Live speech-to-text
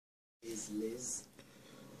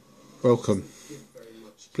Welcome.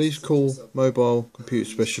 Please call Mobile Computer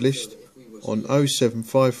Specialist on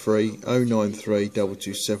 0753 093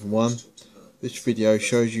 2271. This video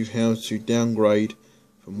shows you how to downgrade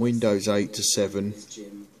from Windows 8 to 7.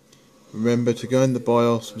 Remember to go in the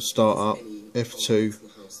BIOS and start up F2,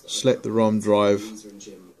 select the ROM drive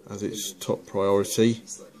as its top priority,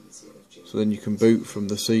 so then you can boot from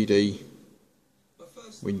the CD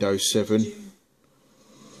Windows 7,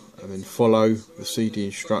 and then follow the CD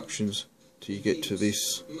instructions till you get to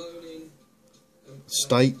this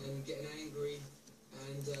state,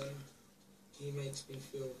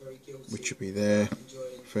 which will be there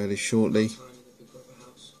fairly shortly.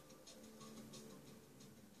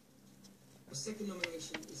 My second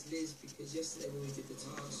nomination is Liz, because yesterday when we did the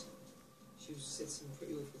task, she said some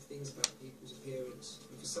pretty awful things about people's appearance,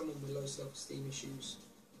 and for someone with low self-esteem issues,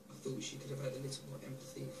 I thought she could have had a little more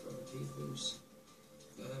empathy for other people's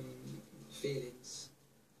feelings.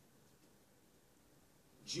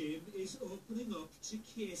 Jim is opening up to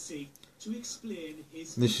Casey to explain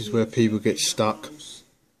his. This is where people get stuck.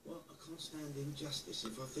 Well, I can't stand injustice.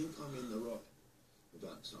 If I think I'm in the right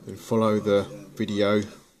about something, Then follow the video,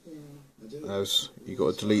 as you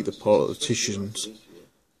got to delete the politicians,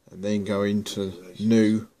 and then go into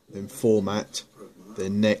new, then format,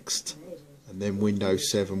 then next, and then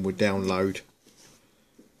Windows 7 will download.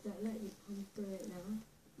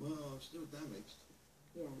 well, I'm still damaged.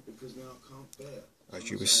 Because now I can't bear. As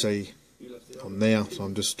you will see on there, so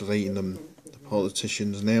I'm just deleting them, the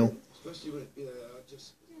politicians now. Especially when, I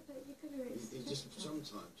just, you just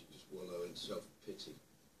sometimes you just wallow in self-pity.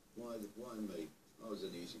 Why me? I was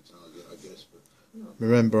an easy target, I guess. But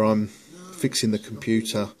Remember, I'm fixing the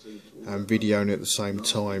computer and videoing at the same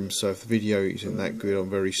time, so if the video isn't that good, I'm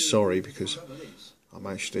very sorry, because I'm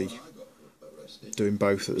actually doing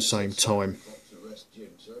both at the same time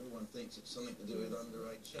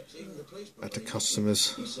at the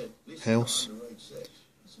customer's house.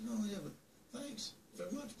 Thanks,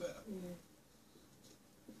 very much better.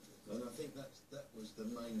 And I think that was the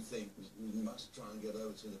main thing, was we must try and get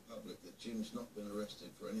over to the public that Jim's not been arrested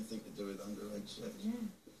for anything to do with underage sex.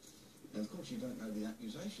 And of course you don't know the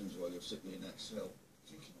accusations while you're sitting in that cell.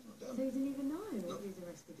 So you didn't even know what he was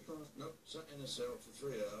arrested for? No, sat in a cell for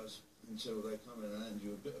 3 hours until they come in and hand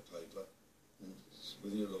you a bit of paper and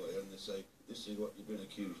with your lawyer, and they say, this is what you've been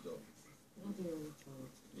accused of. Bloody awful.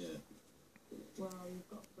 Yeah. Well, you've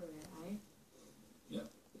got through it, eh? Yeah.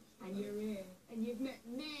 And you're here. And you've met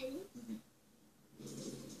me.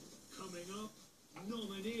 Coming up,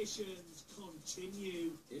 nominations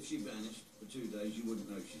continue. If she vanished for 2 days, you wouldn't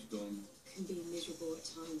know she's gone. Can be miserable at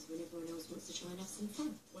times when everyone else wants to try and have some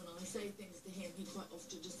fun. When I say things to him, he quite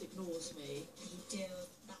often just ignores me. He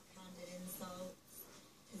deals backhanded insults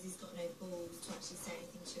because he's got no balls to actually say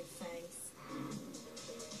anything to your face.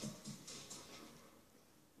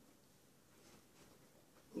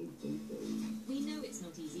 We know it's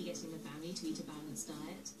not easy getting the family to eat a balanced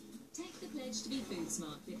diet. Take the pledge to be food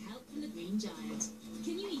smart with help from the Green Giant.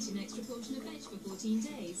 Can you eat an extra portion of veg for 14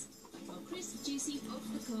 days? Like our crisp, juicy, off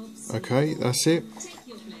the cobs. Okay, that's it.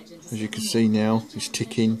 As you can see now, it's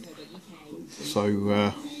ticking.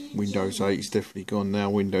 So Windows 8 is definitely gone now.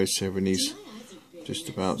 Windows 7 is just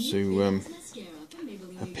about to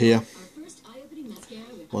appear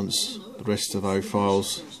once the rest of those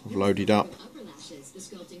files have loaded up.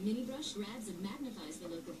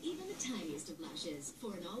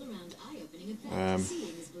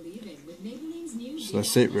 So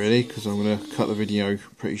that's it really, because I'm going to cut the video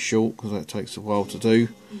pretty short because that takes a while to do,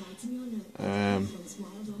 and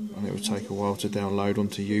it will take a while to download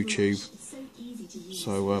onto YouTube.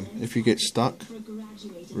 So if you get stuck,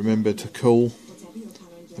 remember to call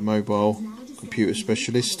the Mobile Computer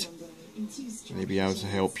Specialist and he'll be able to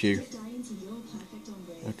help you.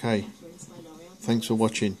 Okay, thanks for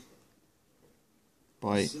watching.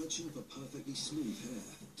 Bye.